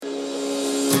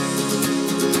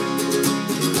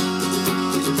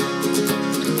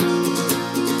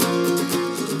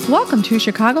Welcome to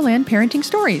Chicagoland Parenting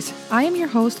Stories. I am your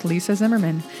host, Lisa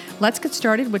Zimmerman. Let's get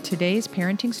started with today's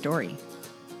parenting story.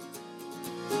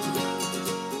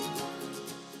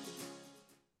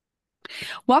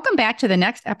 Welcome back to the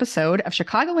next episode of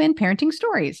Chicagoland Parenting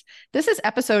Stories. This is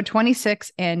episode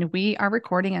 26, and we are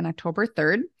recording on October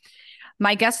 3rd.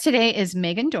 My guest today is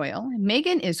Meghan Doyle.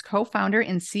 Meghan is co-founder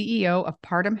and CEO of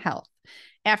Partum Health.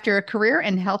 After a career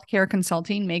in healthcare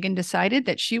consulting, Meghan decided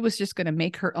that she was just going to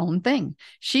make her own thing.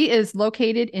 She is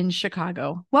located in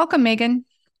Chicago. Welcome, Meghan.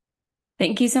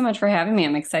 Thank you so much for having me.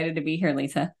 I'm excited to be here,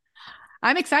 Lisa.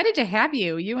 I'm excited to have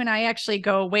you. You and I actually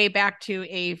go way back to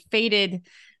a faded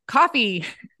coffee.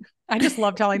 I just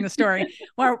love telling the story.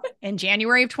 Well, in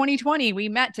January of 2020, we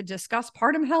met to discuss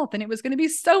Partum Health, and it was going to be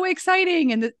so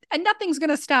exciting, and nothing's going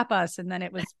to stop us. And then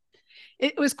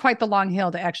it was quite the long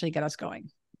hill to actually get us going.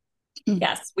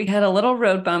 Yes, we had a little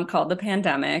road bump called the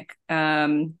pandemic,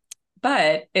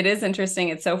 but it is interesting.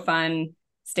 It's so fun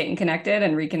staying connected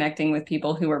and reconnecting with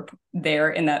people who were there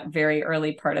in that very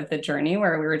early part of the journey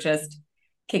where we were just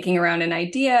kicking around an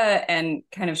idea and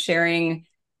kind of sharing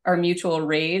our mutual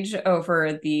rage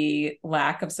over the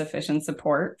lack of sufficient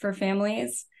support for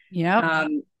families. Yeah.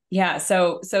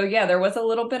 So there was a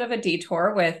little bit of a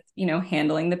detour with,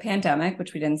 handling the pandemic,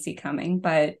 which we didn't see coming,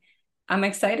 but I'm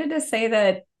excited to say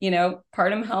that,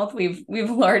 Partum Health, we've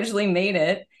largely made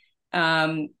it.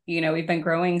 We've been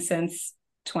growing since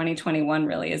 2021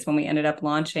 really is when we ended up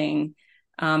launching.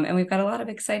 And we've got a lot of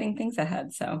exciting things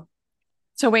ahead. So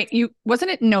wait,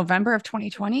 wasn't it November of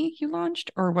 2020 you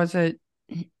launched, or was it?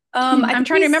 I'm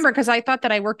trying to remember because I thought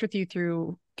that I worked with you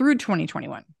through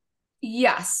 2021.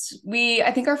 Yes,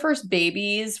 I think our first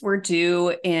babies were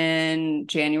due in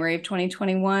January of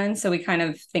 2021. So we kind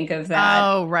of think of that.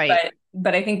 Oh, right.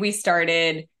 But I think we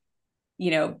started,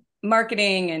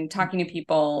 marketing and talking to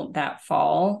people that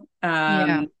fall.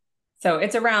 So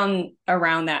it's around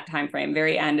that time frame,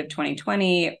 very end of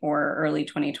 2020 or early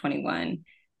 2021.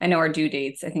 I know our due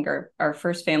dates, I think our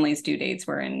first family's due dates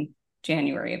were in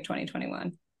January of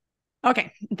 2021.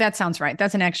 Okay, that sounds right.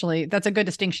 That's a good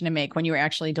distinction to make when you were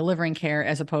actually delivering care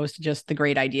as opposed to just the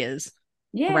great ideas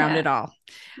around it all.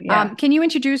 Yeah. Can you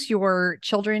introduce your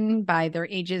children by their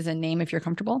ages and name if you're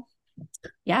comfortable?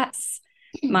 Yes.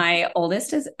 My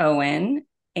oldest is Owen,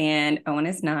 and Owen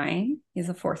is 9. He's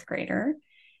a 4th grader.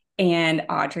 And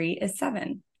Audrey is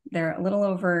 7. They're a little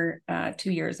over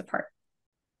 2 years apart.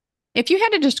 If you had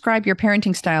to describe your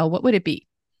parenting style, what would it be?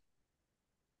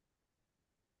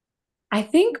 I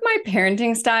think my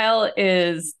parenting style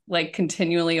is like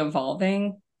continually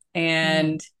evolving.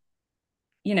 And,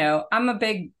 I'm a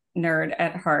big nerd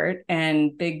at heart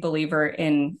and big believer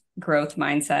in growth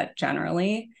mindset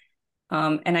generally.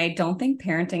 And I don't think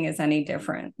parenting is any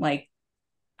different. Like,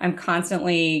 I'm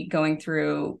constantly going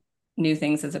through new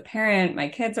things as a parent. My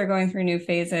kids are going through new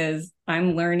phases.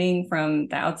 I'm learning from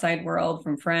the outside world,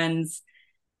 from friends,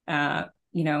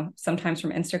 sometimes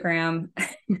from Instagram,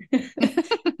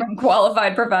 from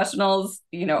qualified professionals,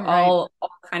 right. all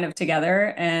kind of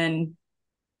together. And,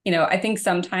 I think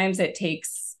sometimes it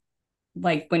takes,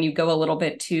 like, when you go a little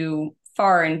bit too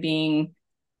far in being,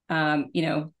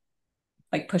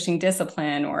 like pushing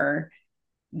discipline, or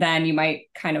then you might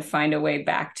kind of find a way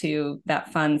back to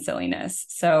that fun silliness.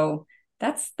 So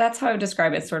that's how I would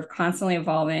describe it, sort of constantly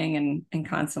evolving and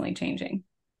constantly changing.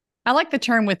 I like the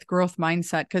term with growth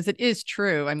mindset because it is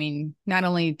true. I mean, not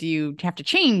only do you have to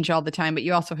change all the time, but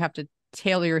you also have to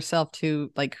tailor yourself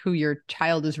to like who your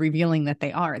child is revealing that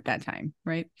they are at that time,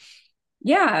 right?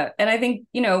 Yeah. And I think,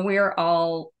 we are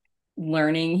all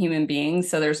learning human beings.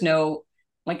 So there's no,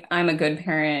 like, I'm a good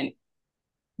parent,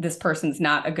 this person's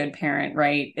not a good parent,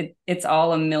 right? It's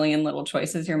all a million little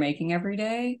choices you're making every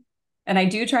day. And I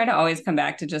do try to always come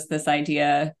back to just this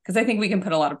idea, because I think we can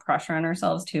put a lot of pressure on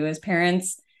ourselves too as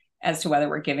parents as to whether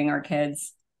we're giving our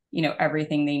kids,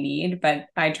 everything they need. But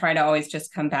I try to always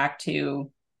just come back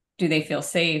to, do they feel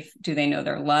safe? Do they know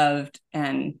they're loved?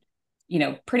 And,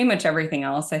 pretty much everything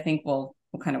else I think will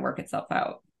kind of work itself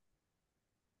out.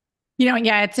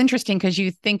 Yeah, it's interesting because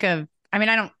you think of, I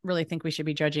don't really think we should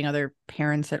be judging other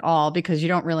parents at all because you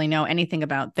don't really know anything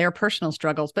about their personal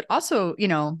struggles, but also,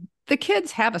 the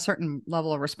kids have a certain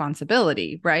level of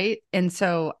responsibility, right? And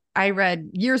so I read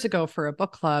years ago for a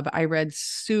book club, I read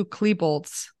Sue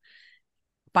Klebold's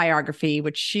biography,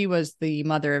 which she was the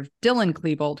mother of Dylan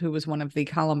Klebold, who was one of the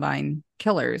Columbine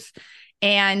killers.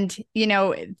 And,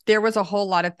 there was a whole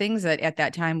lot of things that at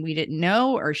that time we didn't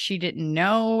know, or she didn't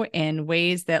know, in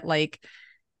ways that like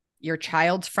your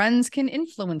child's friends can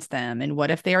influence them. And what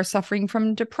if they are suffering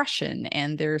from depression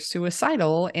and they're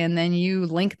suicidal? And then you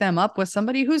link them up with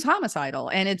somebody who's homicidal.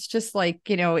 And it's just like,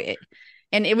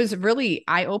 And it was really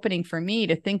eye-opening for me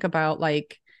to think about,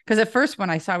 like, because at first when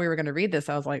I saw we were going to read this,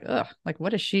 I was like, ugh, like,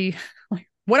 what is she like,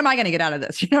 what am I going to get out of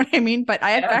this? You know what I mean? But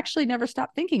I have Yeah. actually never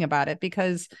stopped thinking about it,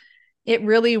 because it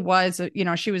really was,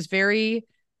 she was very,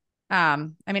 I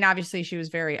mean, obviously she was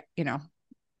very,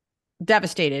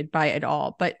 devastated by it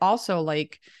all, but also,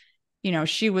 like,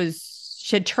 she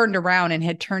had turned around and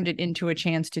had turned it into a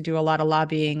chance to do a lot of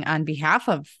lobbying on behalf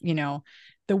of,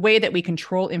 the way that we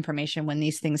control information when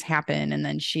these things happen. And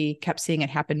then she kept seeing it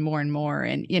happen more and more.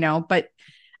 And, but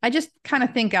I just kind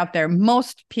of think out there,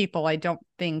 most people, I don't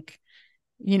think,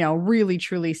 really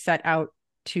truly set out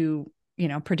to,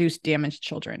 produce damaged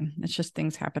children. It's just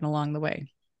things happen along the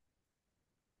way.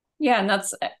 Yeah. And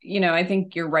that's, I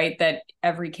think you're right that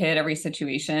every kid, every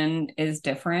situation is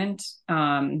different.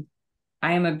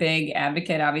 I am a big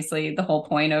advocate. Obviously, the whole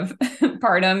point of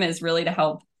Partum is really to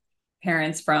help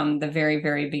parents from the very,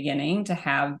 very beginning to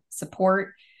have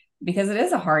support, because it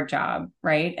is a hard job,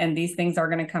 right? And these things are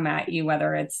going to come at you,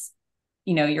 whether it's,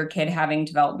 your kid having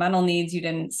developmental needs you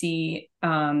didn't see,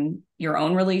 your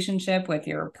own relationship with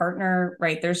your partner,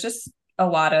 right? There's just a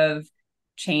lot of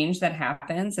change that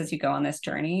happens as you go on this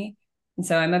journey. And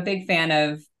so I'm a big fan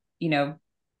of,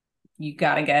 you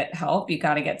got to get help, you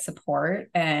got to get support.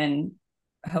 And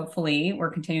hopefully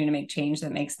we're continuing to make change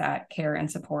that makes that care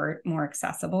and support more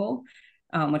accessible,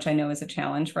 which I know is a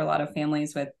challenge for a lot of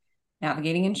families with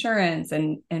navigating insurance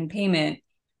and payment.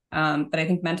 But I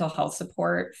think mental health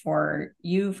support for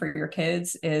your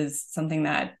kids is something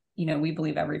that, we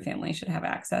believe every family should have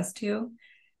access to.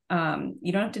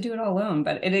 You don't have to do it all alone,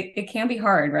 but it can be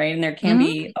hard, right? And there can Mm-hmm.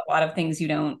 be a lot of things you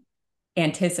don't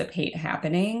anticipate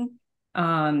happening,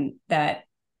 that,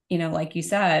 like you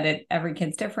said, every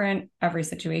kid's different, every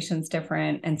situation's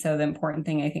different. And so the important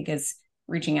thing, I think, is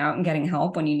reaching out and getting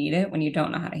help when you need it, when you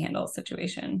don't know how to handle a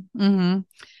situation. Mm-hmm.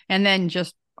 And then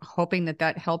just hoping that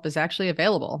that help is actually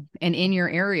available and in your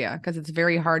area, because it's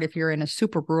very hard if you're in a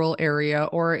super rural area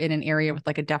or in an area with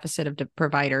like a deficit of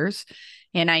providers.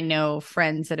 And I know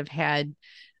friends that have had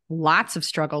lots of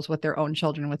struggles with their own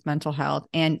children with mental health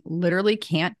and literally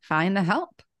can't find the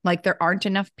help. Like, there aren't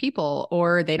enough people,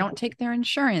 or they don't take their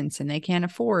insurance and they can't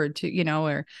afford to,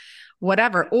 or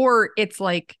whatever. Or it's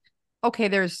like, okay,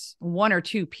 there's one or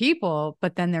two people,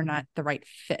 but then they're not the right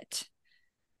fit.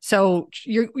 So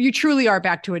you truly are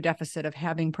back to a deficit of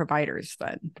having providers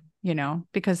then,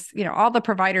 because, all the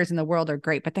providers in the world are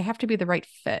great, but they have to be the right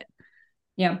fit.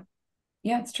 Yeah.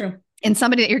 Yeah, it's true. And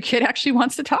somebody that your kid actually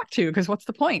wants to talk to, because what's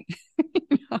the point?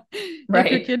 If your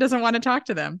Right. kid doesn't want to talk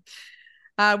to them.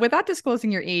 Without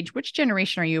disclosing your age, which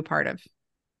generation are you a part of?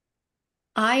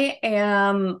 I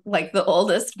am like the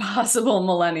oldest possible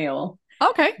millennial.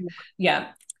 Okay.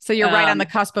 Yeah. So you're right on the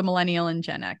Um, cusp of millennial and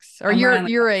Gen X, or I'm right on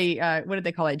the you're cusp. a what did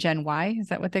they call it? Gen Y? Is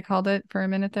that what they called it for a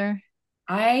minute there?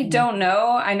 I Yeah. don't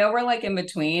know. I know we're like in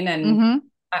between, and Mm-hmm.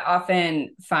 I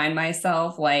often find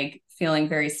myself like feeling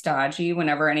very stodgy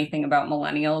whenever anything about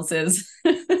millennials is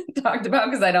talked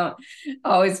about, because I don't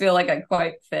always feel like I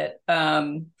quite fit,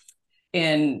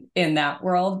 in that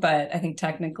world. But I think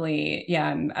technically,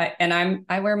 yeah,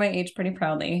 I wear my age pretty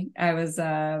proudly. I was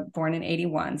born in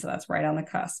 81, so that's right on the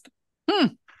cusp. Hmm,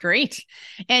 great.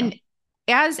 And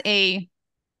as a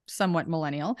somewhat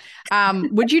millennial,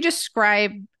 would you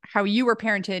describe how you were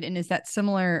parented, and is that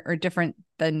similar or different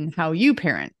than how you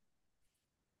parent?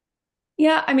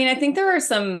 Yeah, I mean, I think there are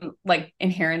some like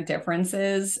inherent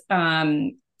differences.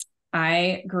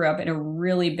 I grew up in a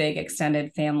really big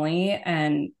extended family,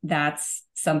 and that's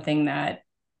something that,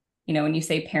 when you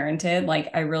say parented, like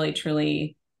I really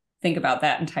truly think about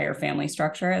that entire family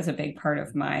structure as a big part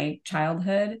of my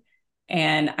childhood.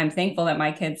 And I'm thankful that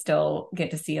my kids still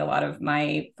get to see a lot of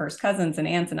my first cousins and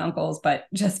aunts and uncles, but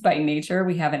just by nature,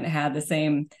 we haven't had the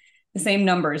same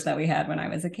numbers that we had when I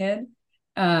was a kid.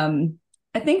 Um,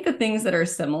 I think the things that are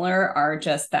similar are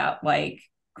just that like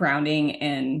grounding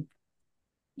in,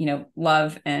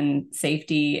 love and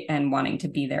safety and wanting to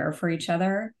be there for each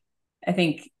other. I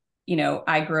think,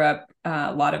 I grew up,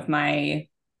 a lot of my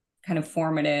kind of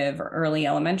formative or early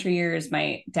elementary years.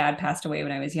 My dad passed away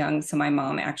when I was young. So my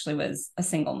mom actually was a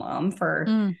single mom for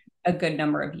Mm, a good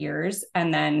number of years,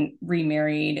 and then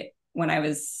remarried when I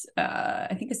was,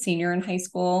 I think, a senior in high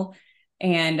school.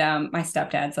 And my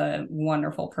stepdad's a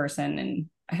wonderful person. And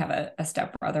I have a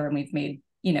stepbrother, and we've made,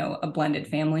 a blended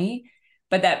family.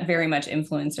 But that very much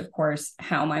influenced, of course,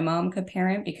 how my mom could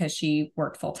parent, because she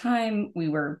worked full time. We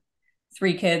were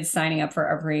three kids signing up for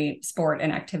every sport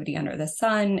and activity under the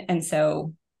sun. And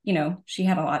so, she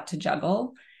had a lot to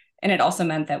juggle. And it also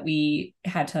meant that we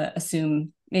had to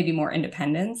assume maybe more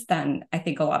independence than I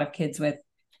think a lot of kids with,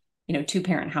 two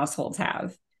parent households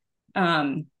have.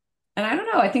 Um, and I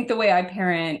don't know, I think the way I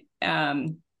parent,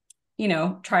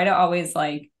 try to always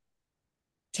like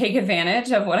take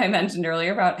advantage of what I mentioned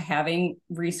earlier about having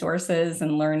resources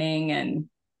and learning and,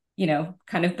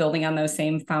 kind of building on those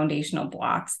same foundational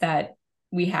blocks that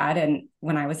we had. And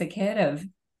when I was a kid of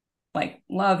like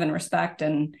love and respect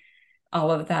and all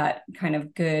of that kind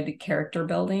of good character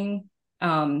building.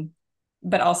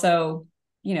 But also,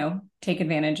 take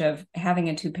advantage of having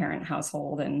a 2-parent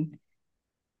household. And,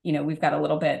 we've got a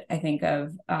little bit, I think,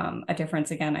 of a difference.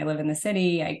 Again, I live in the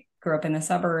city. I grew up in the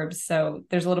suburbs. So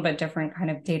there's a little bit different kind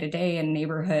of day to day and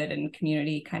neighborhood and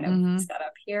community kind of Mm-hmm. set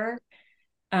up here.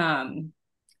 Um,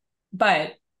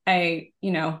 but I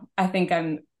think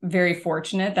I'm very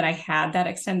fortunate that I had that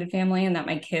extended family and that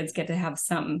my kids get to have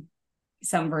some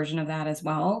version of that as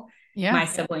well. Yeah. My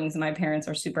siblings and my parents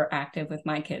are super active with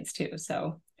my kids too.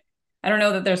 So I don't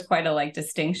know that there's quite a like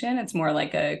distinction. It's more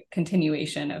like a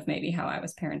continuation of maybe how I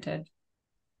was parented.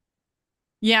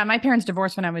 Yeah, my parents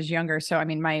divorced when I was younger, so I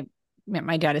mean my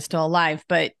dad is still alive,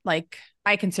 but like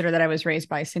I consider that I was raised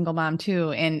by a single mom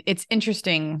too, and it's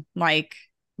interesting like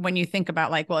when you think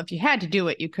about like, well, if you had to do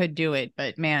it, you could do it,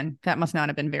 but man, that must not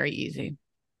have been very easy.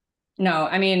 No,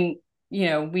 I mean,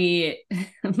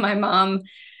 my mom,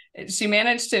 she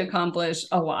managed to accomplish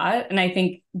a lot. And I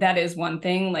think that is one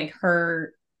thing, like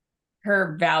her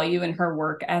value and her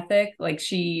work ethic. Like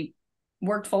she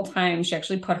worked full time. She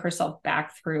actually put herself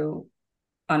back through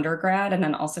undergrad and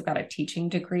then also got a teaching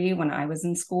degree when I was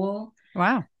in school.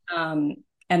 Wow. Um,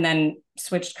 and then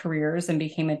switched careers and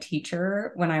became a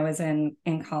teacher when I was in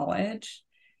college.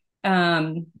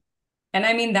 Um, and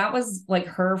I mean, that was like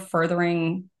her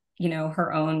furthering,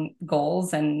 her own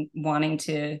goals and wanting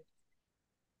to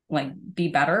like be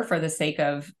better for the sake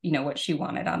of, what she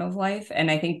wanted out of life.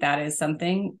 And I think that is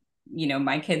something,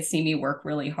 my kids see me work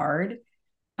really hard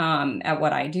at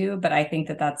what I do, but I think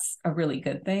that that's a really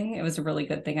good thing. It was a really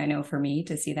good thing, I know, for me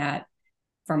to see that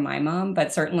from my mom,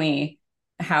 but certainly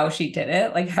how she did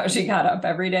it, like how she got up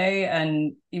every day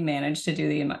and managed to do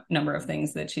the number of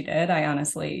things that she did. I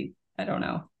don't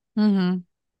know. Mm-hmm.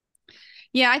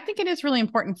 Yeah, I think it is really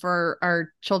important for our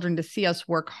children to see us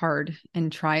work hard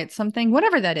and try at something,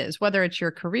 whatever that is, whether it's your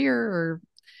career or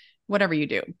whatever you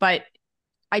do. But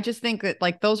I just think that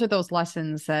like those are those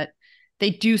lessons that they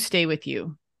do stay with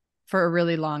you for a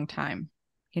really long time,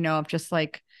 of just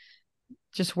like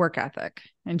just work ethic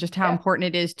and just how Yeah,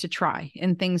 important it is to try.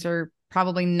 And things are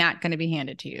probably not going to be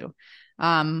handed to you.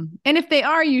 And if they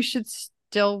are, you should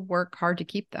still work hard to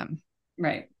keep them,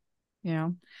 right. you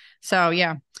know? So,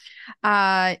 yeah.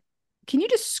 Uh, can you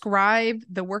describe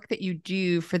the work that you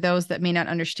do for those that may not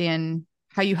understand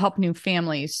how you help new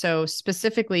families? So,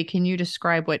 specifically, can you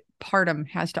describe what Partum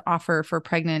has to offer for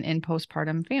pregnant and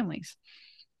postpartum families?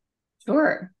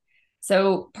 Sure.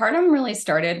 So Partum really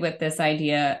started with this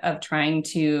idea of trying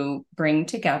to bring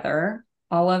together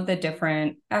all of the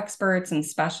different experts and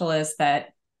specialists that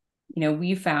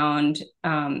we found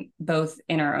both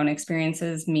in our own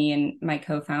experiences, me and my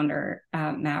co-founder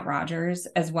Matt Rogers,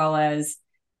 as well as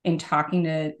in talking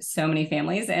to so many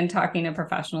families and talking to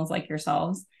professionals like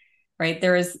yourselves. Right,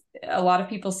 there is a lot of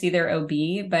people see their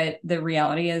OB, but the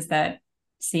reality is that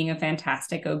seeing a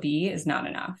fantastic OB is not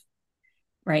enough,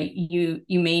 right? You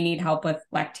may need help with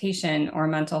lactation or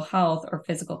mental health or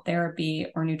physical therapy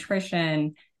or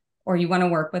nutrition, or you want to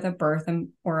work with a birth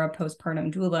or a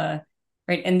postpartum doula,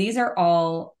 right? And these are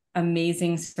all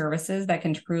amazing services that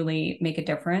can truly make a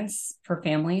difference for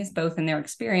families, both in their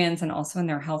experience and also in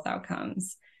their health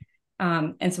outcomes.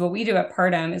 And so what we do at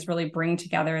Partum is really bring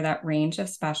together that range of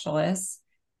specialists.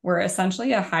 We're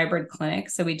essentially a hybrid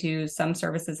clinic. So we do some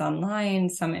services online,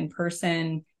 some in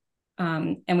person,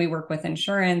 and we work with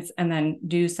insurance and then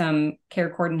do some care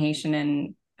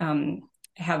coordination and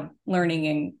have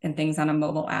learning and things on a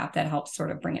mobile app that helps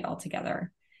sort of bring it all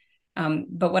together.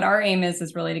 But what our aim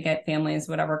is really to get families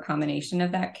whatever combination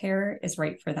of that care is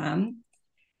right for them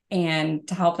and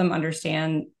to help them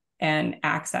understand and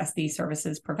access these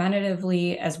services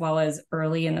preventatively as well as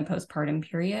early in the postpartum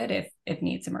period if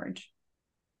needs emerge.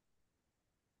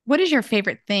 What is your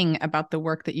favorite thing about the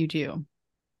work that you do?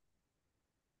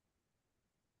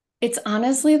 It's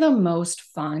honestly the most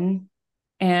fun.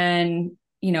 And,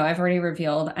 I've already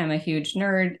revealed I'm a huge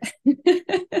nerd.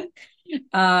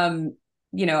 um,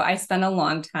 I spent a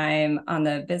long time on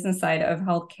the business side of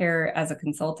healthcare as a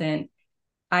consultant.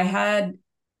 I had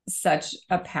such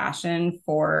a passion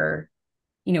for,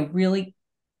 really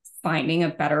finding a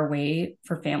better way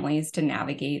for families to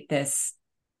navigate this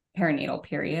perinatal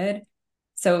period.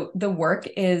 So the work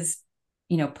is,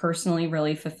 personally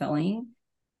really fulfilling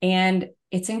and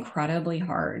it's incredibly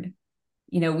hard.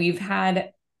 We've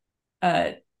had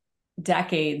a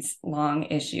decades long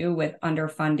issue with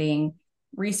underfunding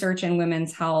research in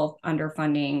women's health,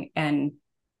 underfunding and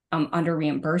under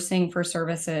reimbursing for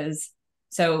services.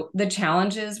 So the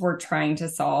challenges we're trying to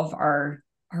solve are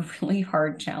really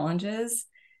hard challenges.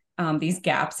 These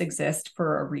gaps exist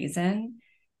for a reason.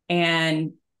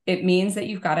 And it means that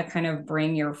you've got to kind of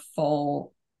bring your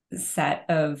full set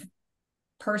of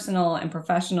personal and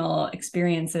professional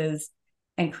experiences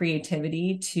and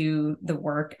creativity to the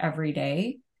work every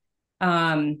day.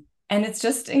 And it's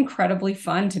just incredibly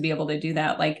fun to be able to do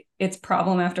that. Like it's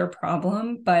problem after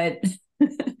problem, but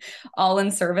all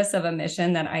in service of a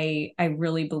mission that I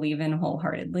really believe in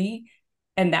wholeheartedly.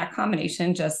 And that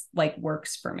combination just like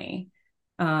works for me.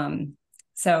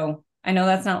 So I know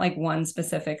that's not like one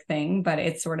specific thing, but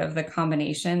it's sort of the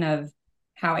combination of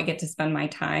how I get to spend my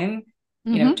time,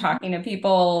 talking to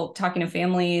people, talking to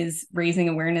families, raising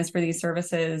awareness for these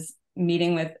services,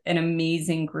 meeting with an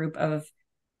amazing group of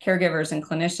caregivers and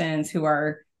clinicians who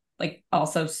are like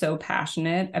also so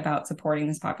passionate about supporting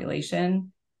this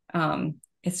population.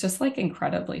 It's just like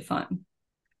incredibly fun.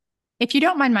 If you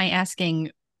don't mind my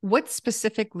asking, what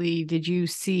specifically did you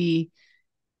see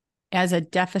as a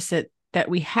deficit that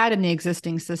we had in the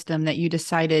existing system that you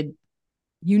decided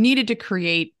you needed to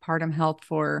create Partum Health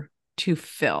for to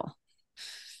fill?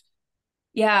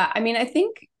 Yeah, I mean, I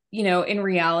think, in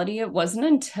reality, it wasn't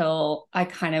until I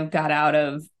kind of got out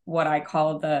of what I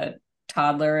call the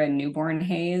toddler and newborn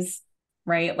haze,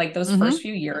 right? Like those first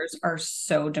few years are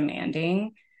so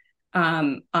demanding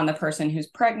on the person who's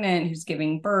pregnant, who's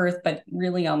giving birth, but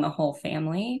really on the whole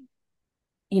family.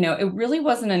 It really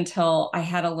wasn't until I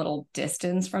had a little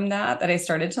distance from that I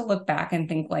started to look back and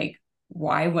think like,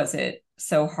 why was it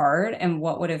so hard and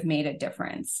what would have made a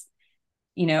difference?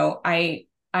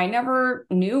 I never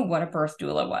knew what a birth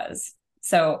doula was.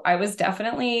 So I was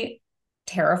definitely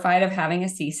terrified of having a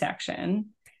C-section.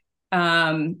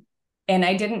 And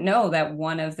I didn't know that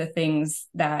one of the things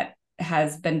that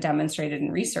has been demonstrated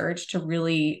in research to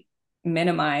really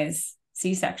minimize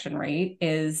C-section rate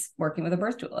is working with a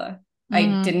birth doula.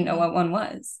 I didn't know what one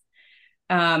was.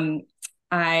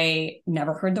 I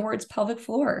never heard the words pelvic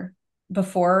floor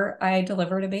before I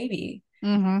delivered a baby.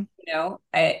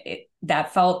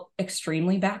 That felt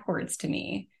extremely backwards to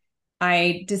me.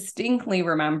 I distinctly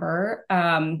remember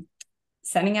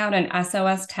sending out an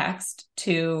SOS text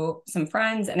to some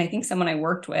friends and I think someone I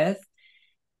worked with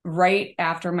right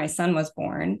after my son was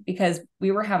born because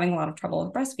we were having a lot of trouble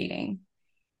with breastfeeding.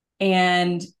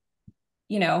 And,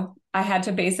 I had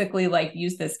to basically like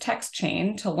use this text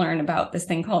chain to learn about this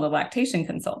thing called a lactation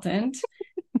consultant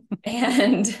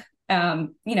and, had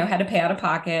to pay out of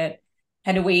pocket,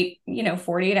 had to wait,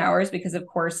 48 hours because of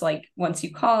course, like once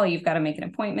you call, you've got to make an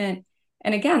appointment.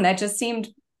 And again, that just seemed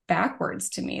backwards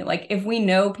to me. Like if we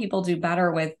know people do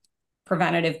better with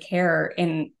preventative care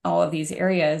in all of these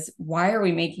areas, why are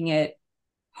we making it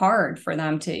hard for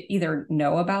them to either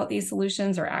know about these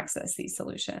solutions or access these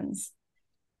solutions?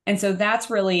 And so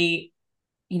that's really,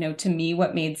 to me,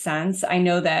 what made sense. I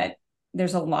know that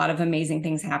there's a lot of amazing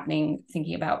things happening,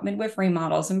 thinking about midwifery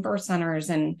models and birth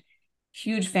centers, and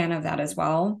huge fan of that as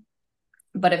well.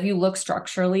 But if you look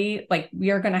structurally, like we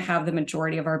are going to have the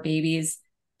majority of our babies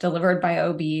delivered by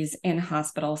OBs in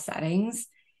hospital settings.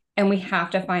 And we have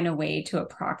to find a way to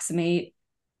approximate,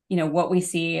 what we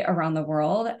see around the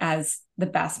world as the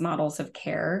best models of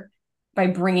care by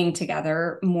bringing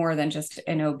together more than just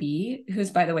an OB, who's,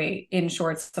 by the way, in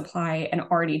short supply and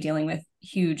already dealing with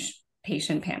huge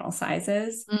patient panel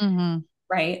sizes,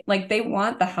 right? Like they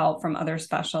want the help from other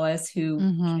specialists who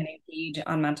can engage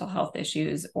on mental health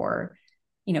issues or,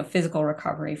 physical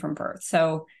recovery from birth.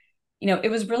 So,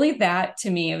 it was really that to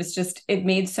me, it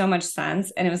made so much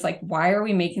sense. And it was like, why are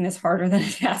we making this harder than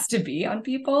it has to be on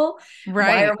people? Right.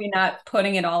 Why are we not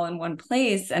putting it all in one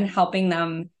place and helping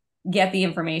them get the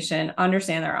information,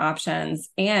 understand their options,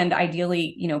 and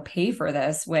ideally, pay for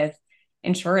this with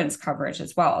insurance coverage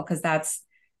as well? Because that's,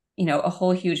 a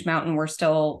whole huge mountain we're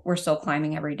still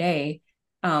climbing every day.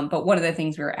 But one of the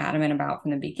things we were adamant about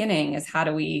from the beginning is how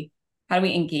do we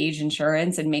engage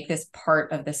insurance and make this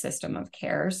part of the system of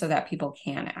care so that people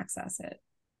can access it?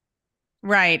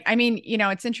 Right. I mean,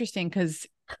 it's interesting because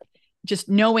just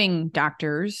knowing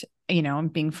doctors,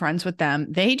 and being friends with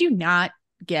them, they do not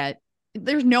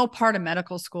there's no part of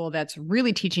medical school that's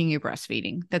really teaching you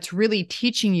breastfeeding, that's really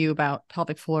teaching you about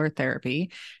pelvic floor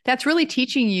therapy, that's really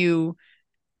teaching you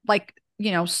like,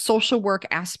 social work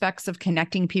aspects of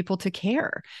connecting people to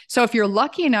care. So if you're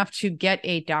lucky enough to get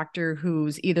a doctor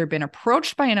who's either been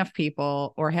approached by enough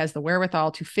people or has the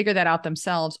wherewithal to figure that out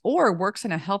themselves or works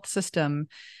in a health system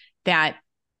that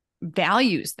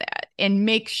values that and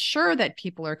makes sure that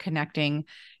people are connecting,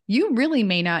 you really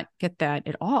may not get that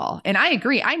at all. And I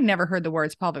agree. I never heard the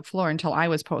words pelvic floor until I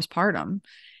was postpartum.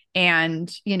 And,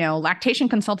 lactation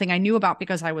consulting I knew about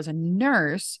because I was a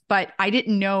nurse, but I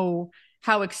didn't know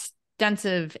how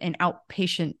extensive an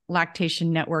outpatient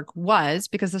lactation network was,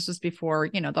 because this was before,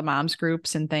 the moms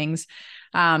groups and things.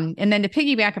 And then to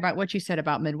piggyback about what you said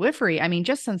about midwifery, I mean,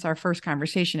 just since our first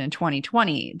conversation in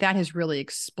 2020, that has really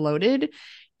exploded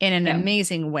in an Yeah.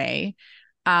 amazing way.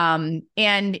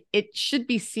 And it should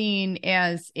be seen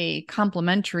as a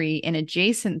complementary and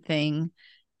adjacent thing,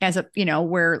 as a,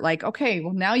 where like, okay,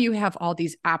 well, now you have all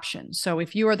these options. So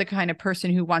if you are the kind of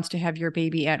person who wants to have your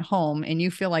baby at home and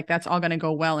you feel like that's all going to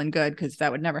go well and good, because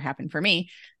that would never happen for me,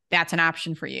 that's an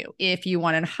option for you. If you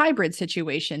want a hybrid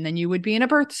situation, then you would be in a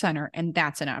birth center, and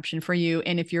that's an option for you.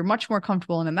 And if you're much more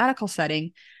comfortable in a medical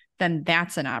setting, then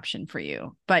that's an option for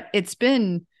you. But it's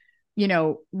been,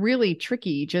 really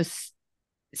tricky just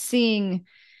seeing,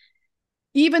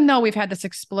 even though we've had this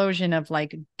explosion of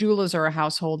like doulas are a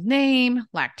household name,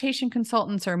 lactation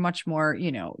consultants are much more,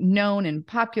 known and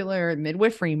popular,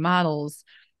 midwifery models,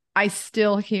 I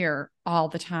still hear all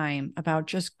the time about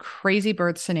just crazy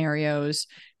scenarios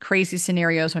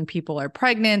when people are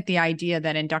pregnant, the idea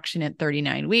that induction at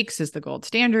 39 weeks is the gold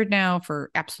standard now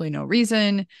for absolutely no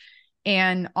reason.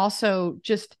 And also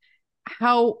just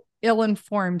how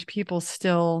ill-informed people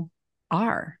still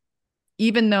are,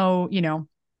 even though,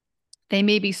 they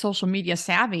may be social media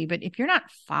savvy, but if you're not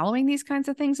following these kinds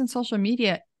of things in social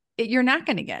media, you're not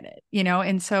going to get it,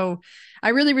 And so I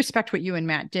really respect what you and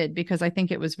Matt did, because I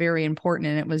think it was very important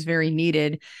and it was very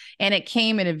needed. And it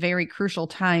came at a very crucial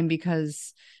time,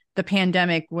 because the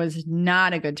pandemic was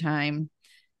not a good time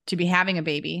to be having a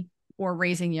baby or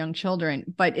raising young children.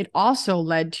 But it also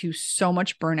led to so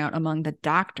much burnout among the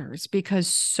doctors, because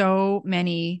so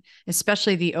many,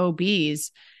 especially the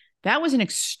OBs, that was an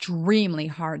extremely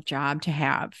hard job to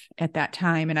have at that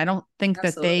time. And I don't think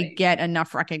that they Absolutely. get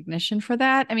enough recognition for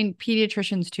that. I mean,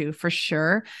 pediatricians too, for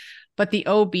sure. But the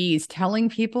OBs telling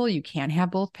people you can't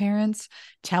have both parents,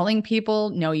 telling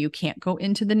people, no, you can't go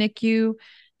into the NICU,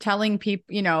 telling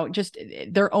people, just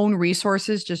their own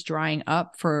resources just drying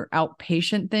up for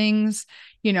outpatient things,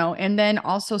 and then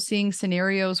also seeing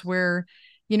scenarios where,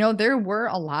 there were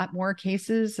a lot more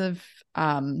cases of,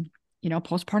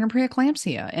 postpartum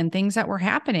preeclampsia and things that were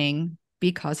happening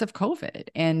because of COVID.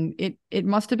 And it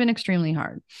must have been extremely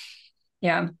hard.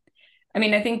 Yeah. I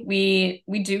mean, I think we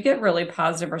do get really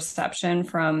positive reception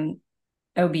from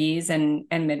OBs and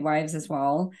midwives as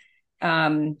well.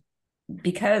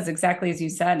 Because exactly as you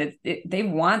said, they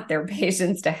want their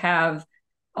patients to have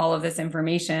all of this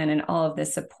information and all of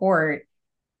this support,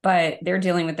 but they're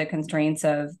dealing with the constraints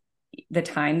of the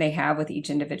time they have with each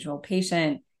individual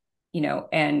patient,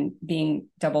 and being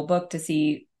double booked to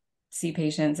see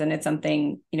patients. And it's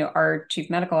something, our chief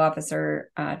medical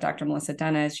officer, Dr. Melissa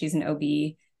Dennis, she's an OB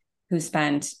who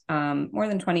spent more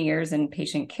than 20 years in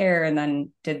patient care and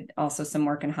then did also some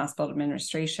work in hospital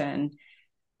administration.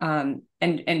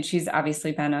 And she's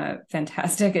obviously been a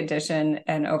fantastic addition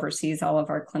and oversees all of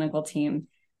our clinical team.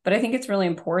 But I think it's really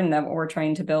important that what we're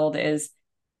trying to build is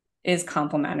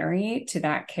complementary to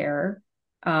that care.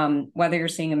 Whether you're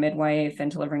seeing a midwife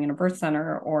and delivering in a birth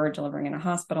center or delivering in a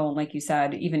hospital, and like you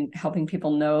said, even helping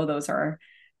people know those are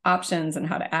options and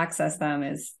how to access them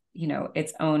is,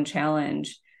 its own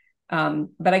challenge.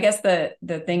 But I guess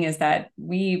the thing is that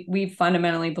we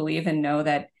fundamentally believe and know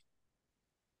that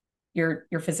your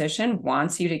physician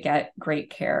wants you to get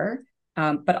great care,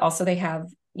 but also they have,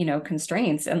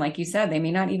 constraints. And like you said, they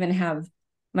may not even have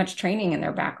much training in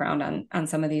their background on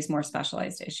some of these more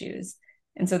specialized issues.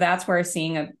 And so that's where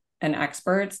seeing an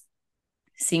expert,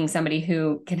 seeing somebody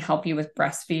who can help you with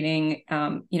breastfeeding,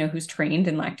 who's trained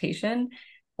in lactation,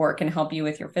 or can help you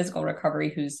with your physical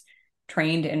recovery, who's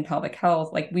trained in pelvic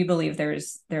health, like we believe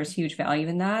there's huge value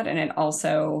in that. And it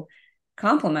also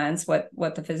complements what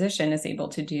the physician is able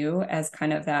to do as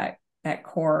kind of that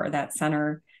core, that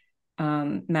center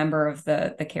member of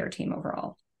the care team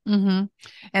overall. Mm-hmm.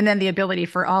 And then the ability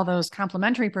for all those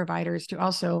complementary providers to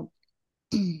also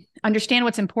understand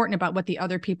what's important about what the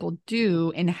other people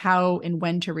do and how and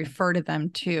when to refer to them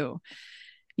to,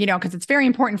 because it's very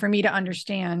important for me to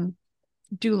understand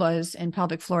doulas and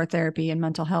pelvic floor therapy and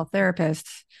mental health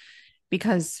therapists,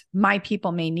 because my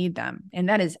people may need them. And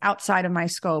that is outside of my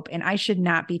scope. And I should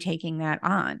not be taking that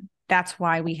on. That's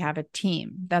why we have a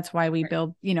team. That's why we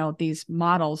build, these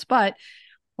models. But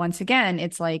once again,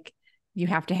 it's like, you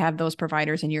have to have those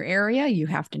providers in your area. You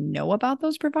have to know about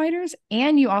those providers.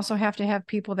 And you also have to have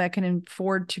people that can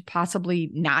afford to possibly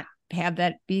not have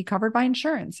that be covered by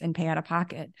insurance and pay out of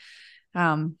pocket.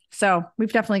 So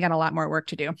we've definitely got a lot more work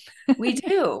to do. We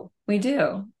do. We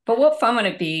do. But what fun would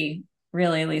it be,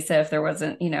 really, Lisa, if there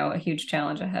wasn't, a huge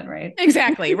challenge ahead, right?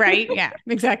 Exactly. Right. Yeah,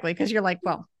 exactly. Because you're like,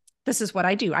 well, this is what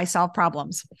I do. I solve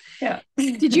problems. Yeah.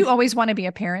 Did you always want to be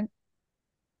a parent?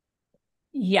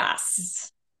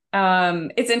 Yes.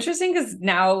 It's interesting because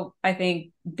now I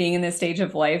think being in this stage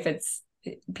of life,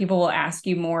 people will ask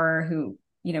you more who,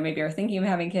 maybe are thinking of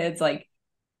having kids. Like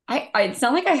it's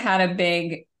not like I had a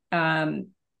big,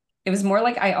 it was more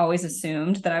like I always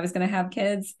assumed that I was going to have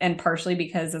kids. And partially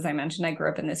because, as I mentioned, I grew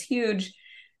up in this huge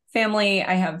family.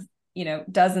 I have,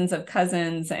 dozens of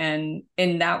cousins, and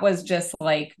that was just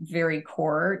like very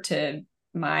core to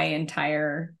my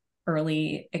entire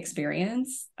early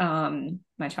experience,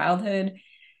 my childhood.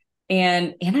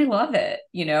 And I love it.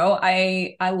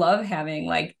 I love having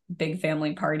like big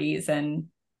family parties, and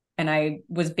I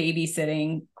was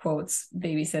babysitting, quotes,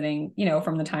 babysitting,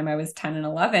 from the time I was 10 and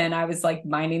 11. I was like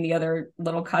minding the other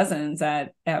little cousins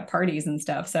at parties and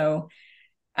stuff. So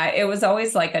it was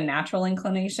always like a natural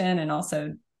inclination, and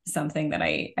also something that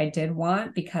I did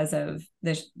want because of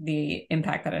the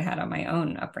impact that it had on my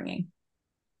own upbringing.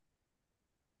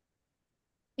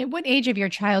 At what age of your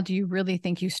child do you really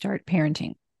think you start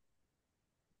parenting?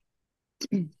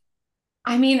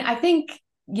 I mean, I think,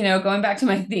 going back to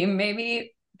my theme,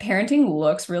 maybe parenting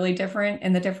looks really different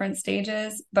in the different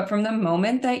stages, but from the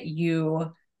moment that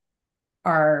you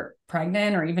are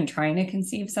pregnant or even trying to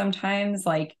conceive, sometimes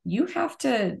like you have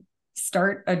to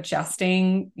start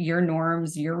adjusting your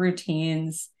norms, your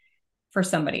routines for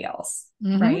somebody else,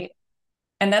 Mm-hmm. right?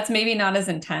 And that's maybe not as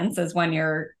intense as when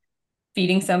you're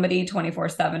feeding somebody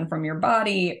 24/7 from your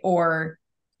body, or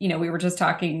we were just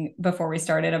talking before we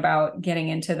started about getting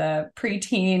into the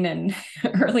preteen and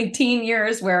early teen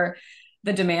years where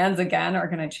the demands again are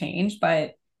going to change.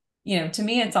 But to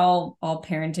me, it's all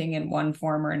parenting in one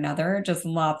form or another, just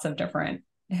lots of different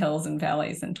hills and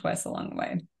valleys and twists along the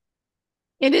way.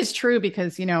 It is true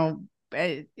because,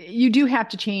 you do have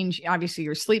to change. Obviously,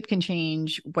 your sleep can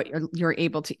change what you're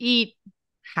able to eat,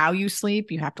 how you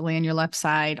sleep. You have to lay on your left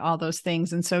side, all those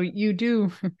things. And so you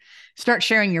do start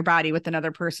sharing your body with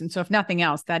another person. So if nothing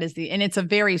else, and it's a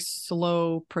very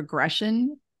slow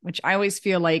progression, which I always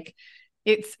feel like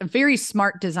it's a very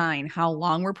smart design how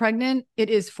long we're pregnant.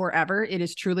 It is forever. It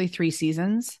is truly 3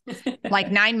 seasons.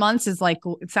 Like 9 months is like,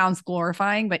 it sounds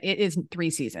glorifying, but it isn't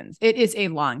 3 seasons. It is a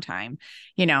long time,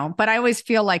 but I always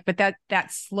feel like, but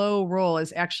that slow roll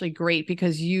is actually great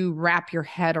because you wrap your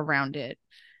head around it,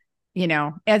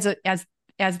 as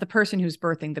the person who's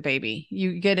birthing the baby.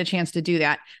 You get a chance to do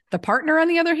that. The partner, on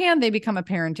the other hand, they become a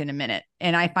parent in a minute.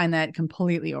 And I find that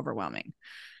completely overwhelming.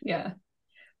 Yeah.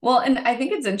 Well, and I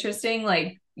think it's interesting,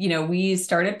 like, we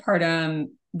started Partum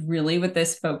really with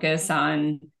this focus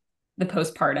on the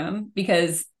postpartum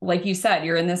because, like you said,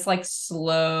 you're in this like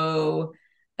slow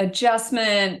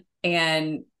adjustment.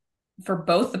 And for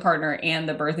both the partner and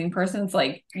the birthing person, it's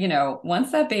like,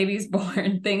 once that baby's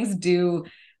born, things do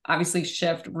obviously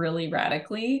shift really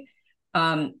radically.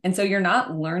 And so you're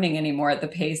not learning anymore at the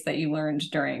pace that you learned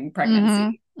during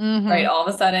pregnancy. Mm-hmm. Right. Mm-hmm. All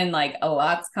of a sudden, like a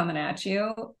lot's coming at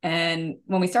you. And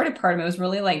when we started Partum, it was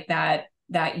really like that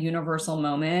universal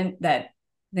moment that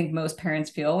I think most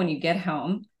parents feel when you get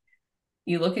home,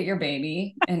 you look at your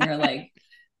baby and you're like,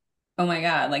 oh my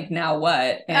God, like now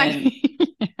what? And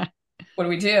what do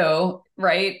we do?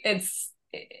 Right.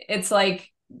 It's like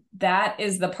that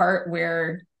is the part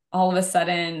where all of a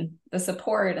sudden the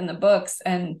support and the books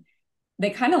and they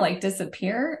kind of like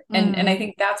disappear. And I Mm-hmm.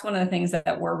 think that's one of the things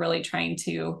that we're really trying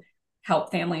to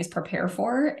help families prepare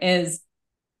for is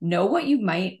know what you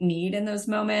might need in those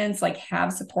moments, like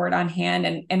have support on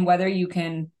hand, and whether you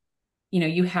can,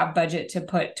 you have budget to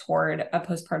put toward a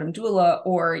postpartum doula,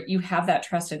 or you have that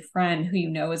trusted friend who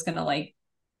is going to like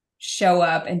show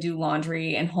up and do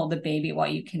laundry and hold the baby while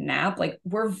you can nap. Like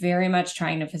we're very much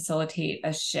trying to facilitate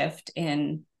a shift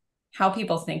in how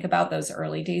people think about those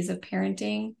early days of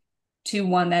parenting to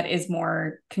one that is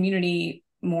more community,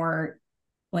 more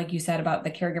like you said about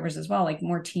the caregivers as well, like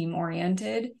more team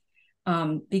oriented.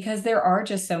 Because there are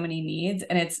just so many needs,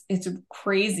 and it's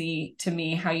crazy to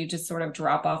me how you just sort of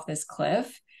drop off this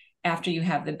cliff after you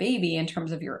have the baby in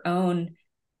terms of your own,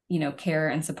 care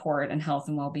and support and health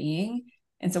and well-being.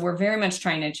 And so we're very much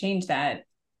trying to change that.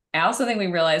 I also think we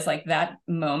realize like that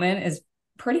moment is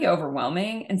pretty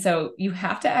overwhelming. And so you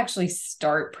have to actually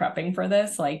start prepping for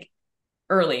this like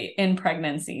early in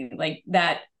pregnancy. Like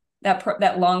that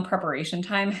long preparation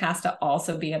time has to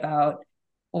also be about,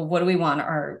 well, what do we want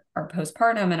our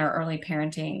postpartum and our early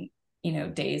parenting,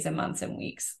 days and months and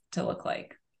weeks to look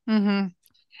like? Mm-hmm.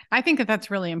 I think that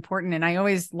that's really important. And I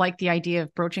always like the idea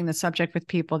of broaching the subject with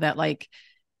people that like,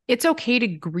 it's okay to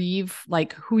grieve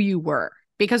like who you were.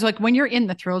 Because like when you're in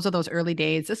the throes of those early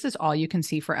days, this is all you can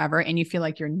see forever. And you feel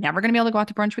like you're never going to be able to go out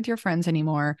to brunch with your friends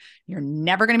anymore. You're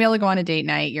never going to be able to go on a date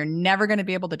night. You're never going to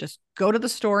be able to just go to the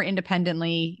store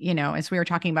independently. You know, as we were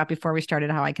talking about before we started,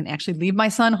 how I can actually leave my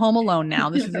son home alone now.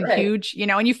 This is a Right. huge, you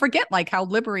know, and you forget like how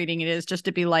liberating it is just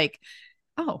to be like,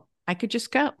 oh, I could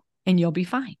just go and you'll be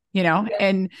fine, you know? Yeah.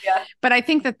 And, Yeah. but I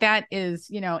think that that is,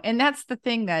 you know, and that's the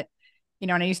thing that, you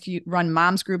know, and I used to run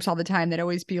moms groups all the time that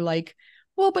always be like,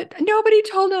 well, but nobody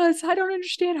told us. I don't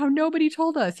understand how nobody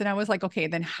told us. And I was like, okay,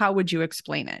 then how would you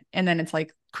explain it? And then it's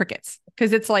like crickets,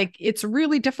 because it's like, it's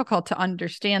really difficult to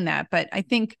understand that. But I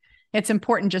think it's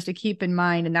important just to keep in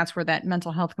mind, and that's where that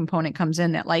mental health component comes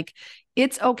in, that like,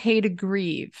 it's okay to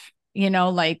grieve, you know,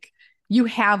 like, you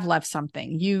have left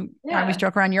something. I always Yeah.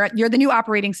 joke around, you're the new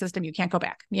operating system. You can't go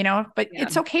back, you know, but Yeah.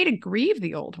 it's okay to grieve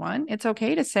the old one. It's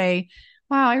okay to say,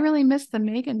 wow, I really miss the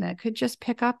Meghan that could just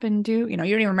pick up and do, you know,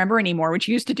 you don't even remember anymore, which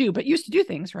you used to do, but used to do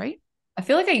things, right? I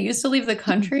feel like I used to leave the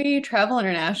country, travel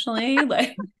internationally,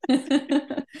 like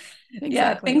yeah,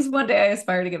 Exactly. things one day I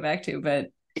aspire to get back to, but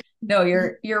no,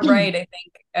 you're right. I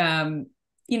think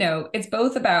it's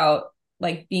both about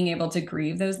like being able to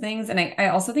grieve those things. And I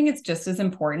also think it's just as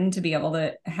important to be able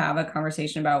to have a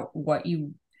conversation about what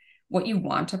you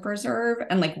want to preserve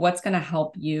and like what's going to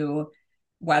help you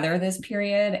weather this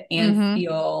period and Mm-hmm.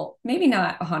 feel maybe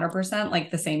not 100%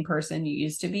 like the same person you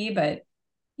used to be, but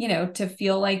to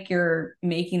feel like you're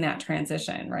making that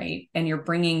transition, right? And you're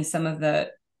bringing some of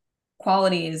the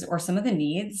qualities or some of the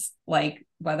needs, like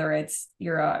whether it's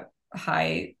you're a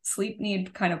high sleep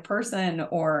need kind of person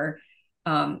or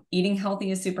eating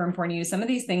healthy is super important to you. Some of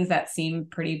these things that seem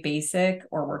pretty basic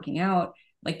or working out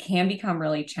like can become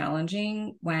really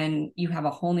challenging when you have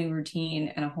a whole new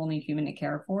routine and a whole new human to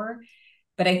care for.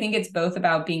 But I think it's both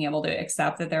about being able to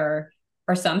accept that there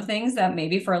are some things that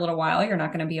maybe for a little while you're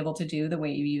not going to be able to do the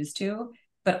way you used to,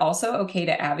 but also okay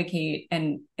to advocate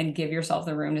and give yourself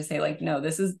the room to say like, no,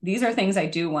 these are things I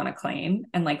do want to claim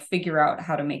and like figure out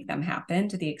how to make them happen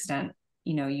to the extent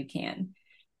you can.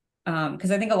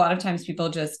 Because I think a lot of times people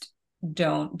just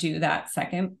don't do that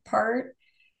second part,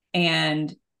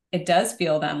 and it does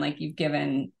feel then like you've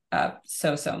given up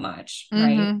so much,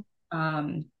 right? Mm-hmm.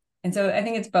 Um, and so I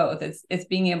think it's both. It's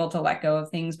being able to let go of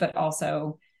things, but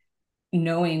also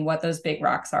knowing what those big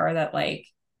rocks are that like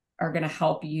are going to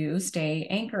help you stay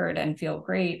anchored and feel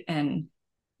great and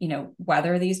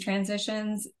weather these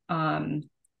transitions. And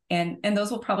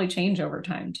those will probably change over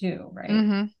time too, right?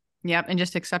 Mm-hmm. Yep. And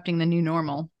just accepting the new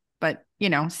normal, but you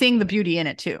know, seeing the beauty in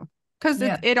it too. Because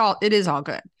Yeah. it is all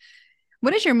good.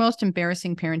 What is your most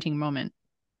embarrassing parenting moment?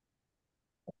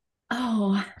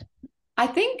 Oh, I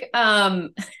think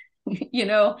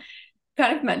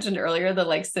kind of mentioned earlier the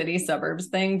like city suburbs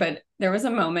thing, but there was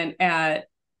a moment at,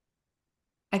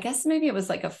 I guess maybe it was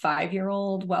like a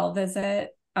 5-year-old well visit,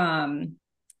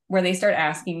 where they start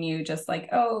asking you just like,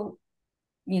 oh,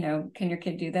 can your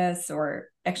kid do this? Or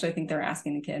actually, I think they're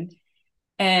asking the kid.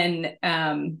 And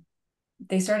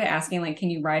they started asking, like, can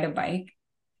you ride a bike?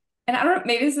 And I don't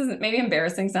know, maybe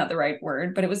embarrassing is not the right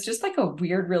word, but it was just like a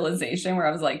weird realization where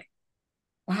I was like,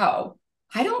 wow,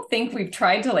 I don't think we've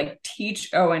tried to like teach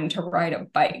Owen to ride a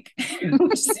bike,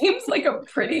 which seems like a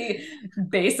pretty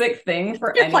basic thing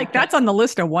for You're any like, parent. that's on the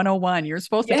list of 101. You're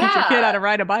supposed to teach your kid how Yeah. to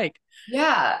ride a bike.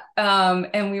 Yeah.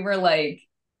 And we were like,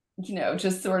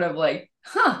 just sort of like,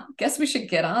 guess we should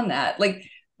get on that. Like,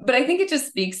 but I think it just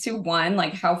speaks to one,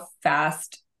 like how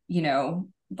fast,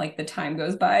 like the time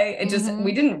goes by. We Mm-hmm.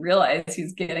 didn't realize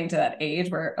he's getting to that age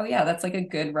where, oh yeah, that's like a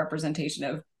good representation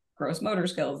of gross motor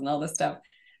skills and all this stuff.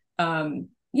 And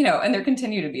there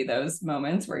continue to be those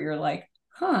moments where you're like,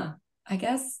 I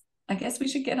guess we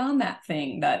should get on that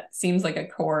thing that seems like a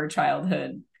core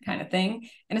childhood kind of thing.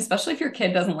 And especially if your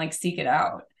kid doesn't like seek it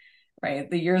out, right?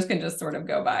 The years can just sort of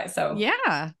go by. So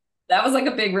Yeah. that was like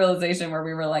a big realization where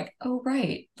we were like, oh,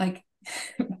 right. Like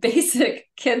basic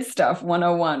kid stuff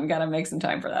 101. Got to make some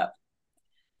time for that.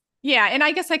 Yeah. And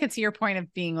I guess I could see your point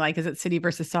of being like, is it city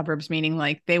versus suburbs? Meaning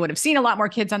like they would have seen a lot more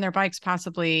kids on their bikes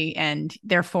possibly, and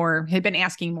therefore had been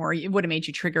asking more. It would have made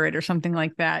you trigger it or something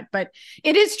like that. But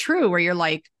it is true where you're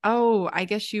like, oh, I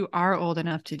guess you are old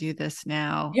enough to do this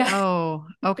now. Yeah. Oh,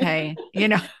 okay. You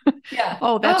know, Yeah.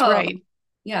 oh, that's Oh, right.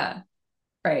 yeah.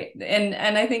 Right.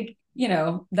 And I think,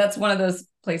 that's one of those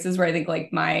places where I think like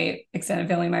my extended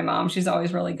family, my mom, she's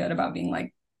always really good about being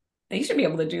like, they should be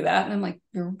able to do that. And I'm like,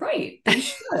 you're right. They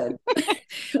should.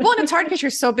 Well, and it's hard because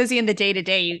you're so busy in the day to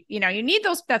day. You need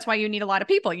those. That's why you need a lot of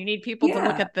people. You need people to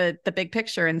look Yeah. at the big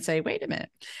picture and say, wait a minute.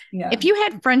 Yeah. If you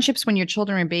had friendships when your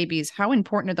children are babies, how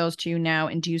important are those to you now?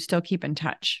 And do you still keep in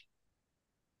touch?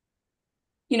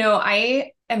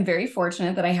 I am very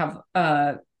fortunate that I have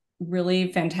a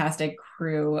really fantastic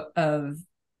crew of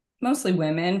mostly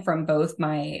women from both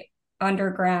my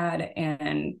undergrad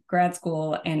and grad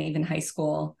school and even high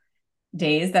school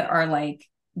days that are like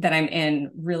that I'm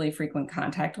in really frequent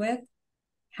contact with.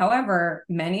 However,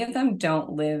 many of them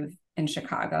don't live in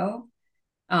Chicago.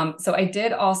 So I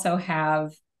did also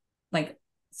have like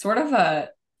sort of a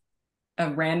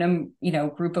random,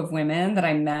 group of women that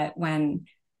I met when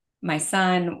my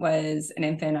son was an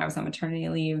infant. I was on maternity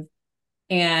leave.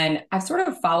 And I've sort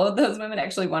of followed those women.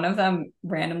 Actually, one of them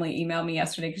randomly emailed me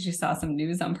yesterday because she saw some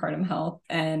news on Partum Health.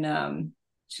 And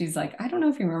she's like, I don't know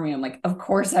if you remember me. I'm like, of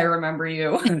course I remember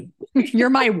you. You're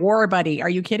my war buddy. Are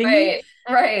you kidding me?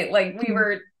 Right, right. Like we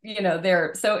were,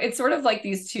 there. So it's sort of like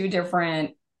these two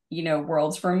different,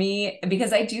 worlds for me,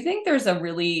 because I do think there's a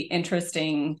really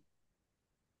interesting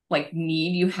like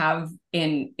need you have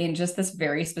in just this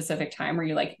very specific time where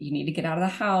you need to get out of the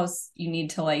house. You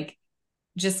need to like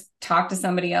just talk to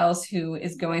somebody else who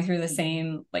is going through the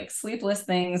same like sleepless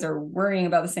things or worrying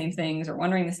about the same things or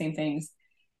wondering the same things.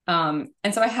 And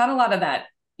so I had a lot of that,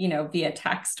 via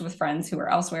text with friends who were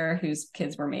elsewhere, whose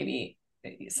kids were maybe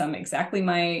some exactly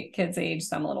my kids' age,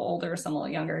 some a little older, some a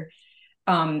little younger.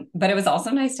 But it was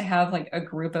also nice to have like a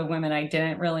group of women I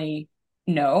didn't really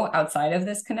know outside of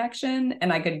this connection.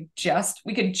 And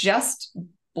we could just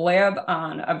blab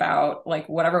on about like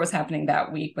whatever was happening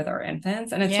that week with our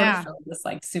infants. And it sort of Yeah. filled this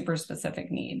like super specific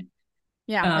need.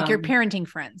 Yeah. Like your Um, parenting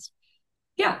friends.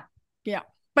 yeah. Yeah.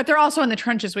 But they're also in the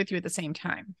trenches with you at the same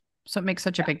time. So it makes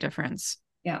such a Yeah. big difference.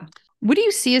 Yeah. What do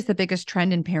you see as the biggest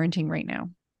trend in parenting right now?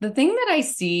 The thing that I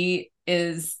see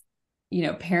is,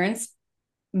 parents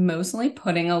mostly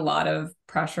putting a lot of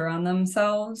pressure on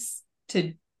themselves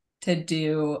to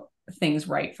do things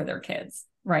right for their kids,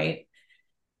 right?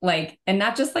 Like, and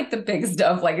not just like the big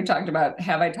stuff, like I talked about,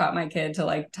 have I taught my kid to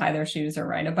like tie their shoes or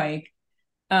ride a bike?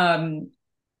 Um,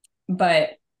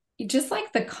 but just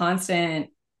like the constant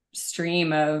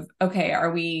stream of, okay,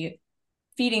 are we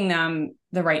feeding them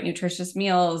the right nutritious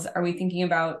meals? Are we thinking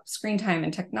about screen time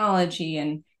and technology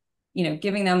and,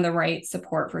 giving them the right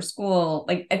support for school?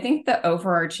 Like, I think the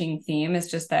overarching theme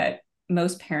is just that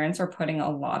most parents are putting a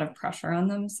lot of pressure on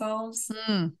themselves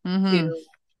Mm-hmm. to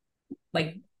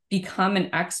like become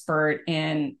an expert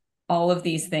in all of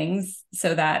these things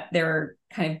so that they're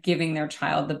kind of giving their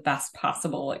child the best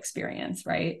possible experience,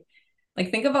 right? Like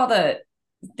think of all the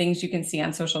things you can see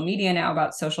on social media now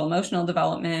about social emotional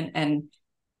development,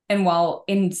 and while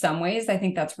in some ways I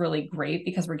think that's really great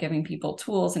because we're giving people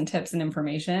tools and tips and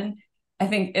information, I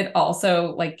think it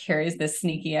also like carries this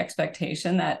sneaky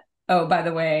expectation that, oh, by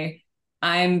the way,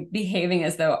 I'm behaving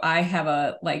as though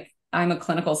I'm a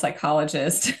clinical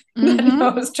psychologist that Mm-hmm.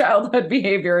 knows childhood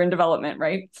behavior and development,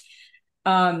 right?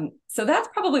 So that's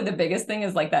probably the biggest thing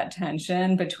is like that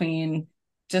tension between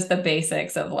just the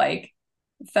basics of like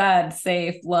fed,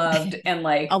 safe, loved, and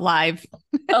like Alive.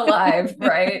 alive,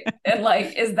 right? And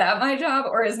like, is that my job,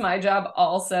 or is my job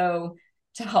also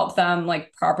to help them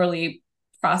like properly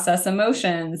process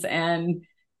emotions? And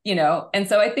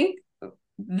so I think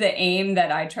the aim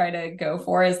that I try to go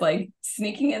for is like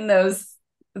sneaking in those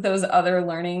other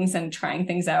learnings and trying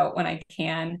things out when I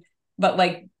can, but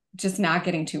like just not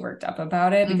getting too worked up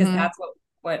about it, because Mm-hmm. that's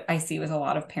what I see with a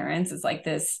lot of parents is like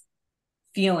this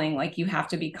feeling like you have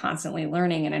to be constantly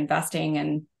learning and investing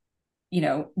and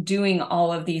doing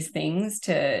all of these things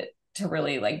to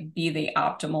really like be the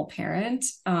optimal parent.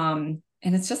 And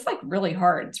it's just like really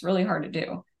hard. It's really hard to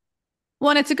do.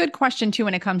 Well, and it's a good question too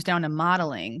when it comes down to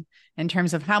modeling in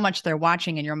terms of how much they're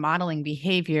watching and your modeling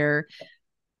behavior.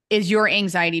 Is your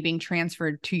anxiety being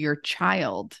transferred to your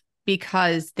child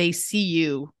because they see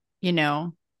you, you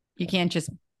know, you can't just,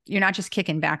 you're not just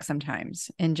kicking back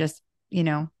sometimes and just,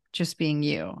 just being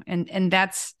you. And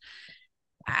that's,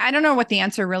 I don't know what the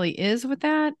answer really is with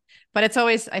that, but it's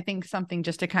always, I think, something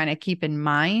just to kind of keep in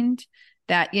mind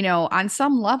that, on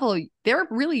some level, they're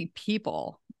really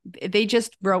people. They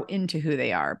just grow into who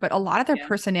they are. But a lot of their Yeah.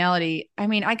 personality, I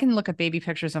mean, I can look at baby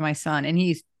pictures of my son and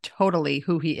he's totally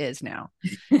who he is now,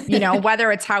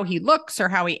 whether it's how he looks or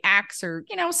how he acts or,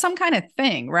 some kind of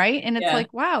thing. Right. And it's Yeah.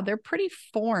 like, wow, they're pretty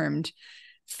formed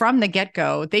from the get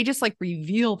go. They just like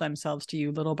reveal themselves to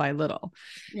you little by little.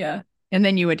 Yeah. And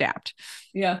then you adapt.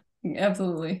 Yeah.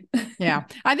 Absolutely. Yeah.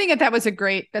 I think that's a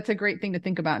great thing to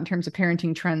think about in terms of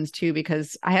parenting trends too,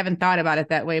 because I haven't thought about it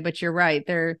that way, but you're right.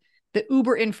 the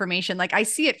uber information. Like I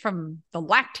see it from the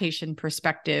lactation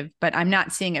perspective, but I'm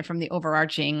not seeing it from the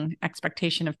overarching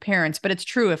expectation of parents. But it's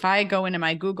true. If I go into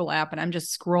my Google app and I'm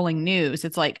just scrolling news,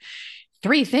 it's like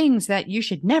 3 things that you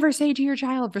should never say to your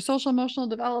child for social emotional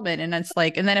development. And it's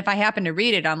like, and then if I happen to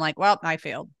read it, I'm like, well, I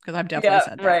failed because I've definitely Yeah,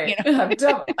 said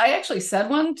that, right. I actually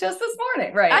said one just this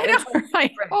morning. Right. I It's know, like,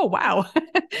 right? right. Oh, wow.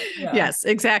 Yeah. Yes,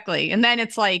 exactly. And then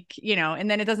it's like,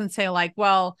 and then it doesn't say like,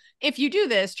 well, if you do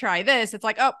this, try this. It's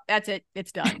like, oh, that's it.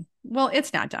 It's done. Well,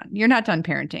 it's not done. You're not done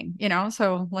parenting.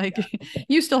 So like Yeah.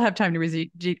 you still have time to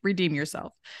redeem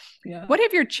yourself. Yeah. What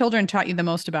have your children taught you the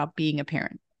most about being a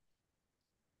parent?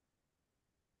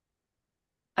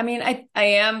 I mean, I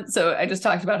am, so I just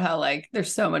talked about how like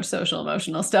there's so much social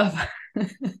emotional stuff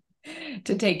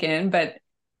to take in, but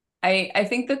I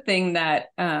think the thing that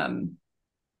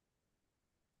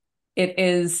it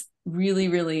is really,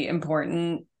 really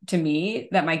important to me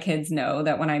that my kids know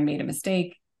that when I made a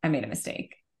mistake, I made a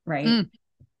mistake, right? Mm,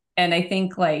 And I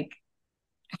think like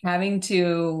having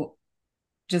to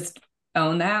just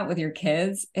own that with your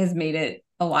kids has made it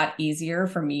a lot easier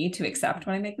for me to accept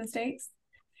when I make mistakes.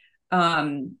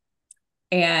 Um,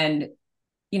 and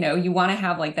you want to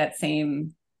have like that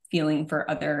same feeling for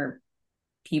other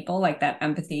people, like that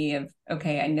empathy of,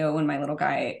 okay, I know when my little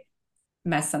guy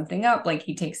messed something up, like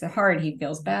he takes it hard, he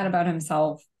feels bad about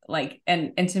himself, like,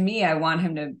 and to me, I want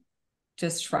him to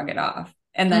just shrug it off.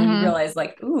 And then you hmm. realize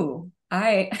like, ooh,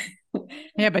 I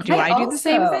Yeah, but do I I do the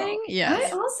same thing? also I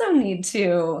Yes. also need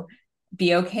to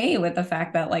be okay with the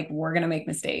fact that like we're going to make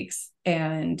mistakes.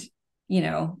 And you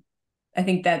know I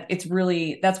think that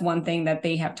that's one thing that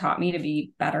they have taught me to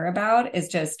be better about, is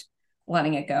just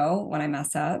letting it go when I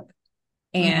mess up.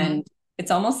 Hmm. And it's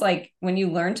almost like when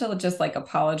you learn to just like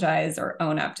apologize or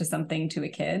own up to something to a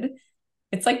kid,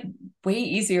 it's like way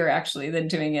easier actually than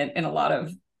doing it in a lot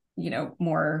of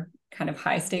more kind of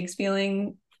high stakes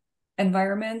feeling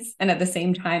environments. And at the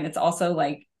same time, it's also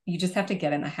like you just have to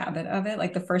get in the habit of it.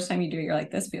 Like the first time you do it, you're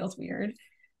like, this feels weird.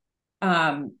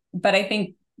 But I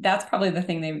think that's probably the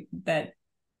thing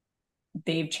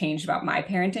they've changed about my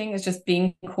parenting, is just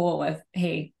being cool with,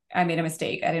 hey, I made a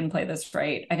mistake. I didn't play this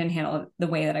right. I didn't handle it the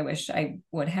way that I wish I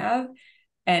would have.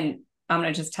 And I'm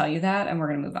going to just tell you that, and we're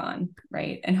going to move on.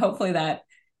 Right. And hopefully that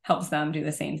helps them do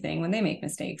the same thing when they make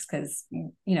mistakes, because,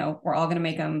 we're all going to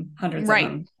make them, hundreds of Right.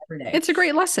 them every day. It's a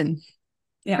great lesson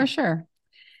for Yeah. sure.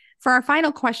 For our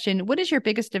final question, what is your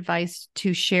biggest advice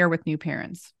to share with new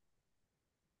parents?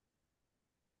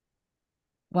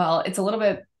 Well, it's a little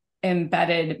bit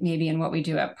embedded maybe in what we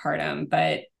do at Partum,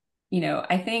 but,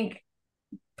 I think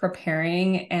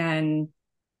preparing and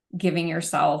giving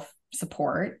yourself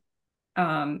support,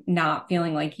 not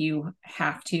feeling like you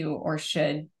have to or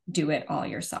should do it all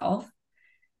yourself.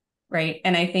 Right.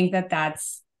 And I think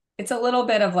it's a little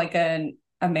bit of like an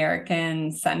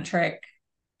American centric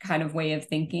kind of way of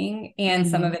thinking. And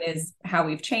some of Hmm. it is how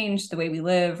we've changed the way we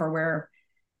live, or where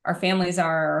our families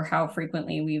are, or how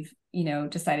frequently we've,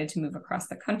 decided to move across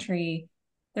the country.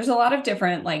 There's a lot of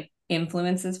different like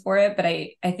influences for it. But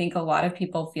I think a lot of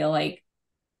people feel like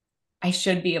I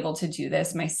should be able to do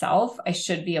this myself. I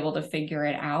should be able to figure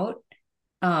it out.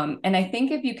 And I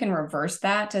think if you can reverse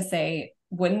that to say,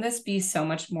 wouldn't this be so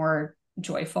much more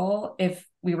joyful if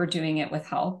we were doing it with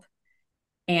help?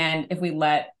 And if we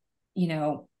you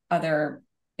know,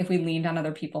 if we leaned on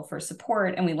other people for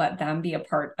support, and we let them be a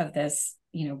part of this,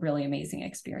 really amazing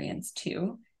experience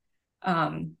too.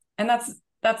 And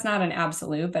that's not an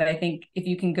absolute, but I think if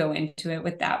you can go into it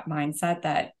with that mindset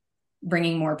that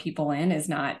bringing more people in is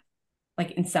not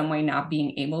like in some way not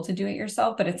being able to do it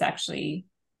yourself, but it's actually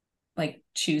like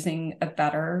choosing a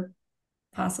better,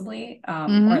 possibly, or at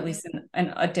Hmm. least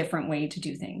a different way to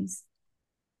do things.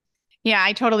 Yeah,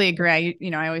 I totally agree.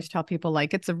 I always tell people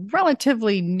like it's a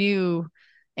relatively new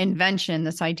invention,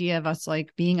 this idea of us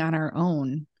like being on our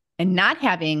own and not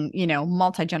having,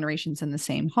 multi generations in the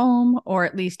same home, or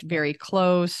at least very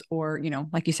close, or,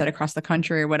 like you said, across the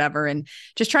country or whatever. And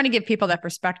just trying to give people that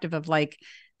perspective of like,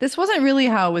 this wasn't really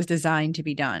how it was designed to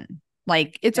be done.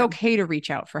 Like, it's Yeah. okay to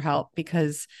reach out for help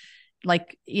because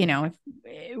like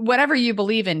whatever you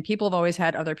believe in, people have always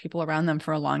had other people around them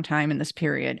for a long time in this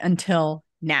period until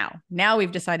now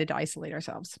we've decided to isolate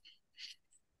ourselves.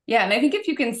 Yeah. And I think if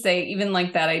you can say even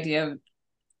like that idea of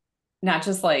not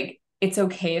just like it's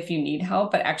okay if you need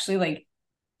help, but actually like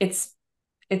it's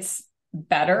it's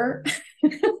better.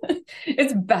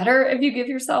 It's better if you give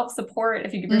yourself support,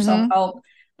 if you give yourself Mm-hmm. help.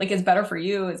 Like it's better for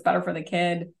you, it's better for the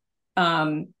kid.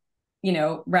 And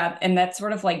that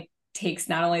sort of like takes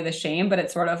not only the shame, but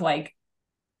it sort of like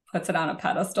puts it on a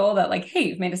pedestal that like, hey,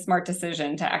 you've made a smart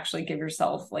decision to actually give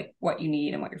yourself like what you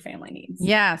need and what your family needs.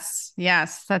 Yes,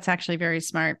 yes, that's actually very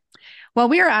smart. Well,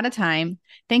 we are out of time.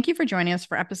 Thank you for joining us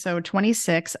for episode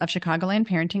 26 of Chicagoland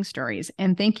Parenting Stories.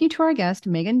 And thank you to our guest,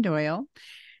 Meghan Doyle,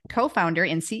 co founder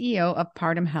and CEO of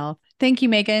Partum Health. Thank you,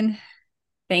 Meghan.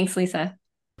 Thanks, Lisa.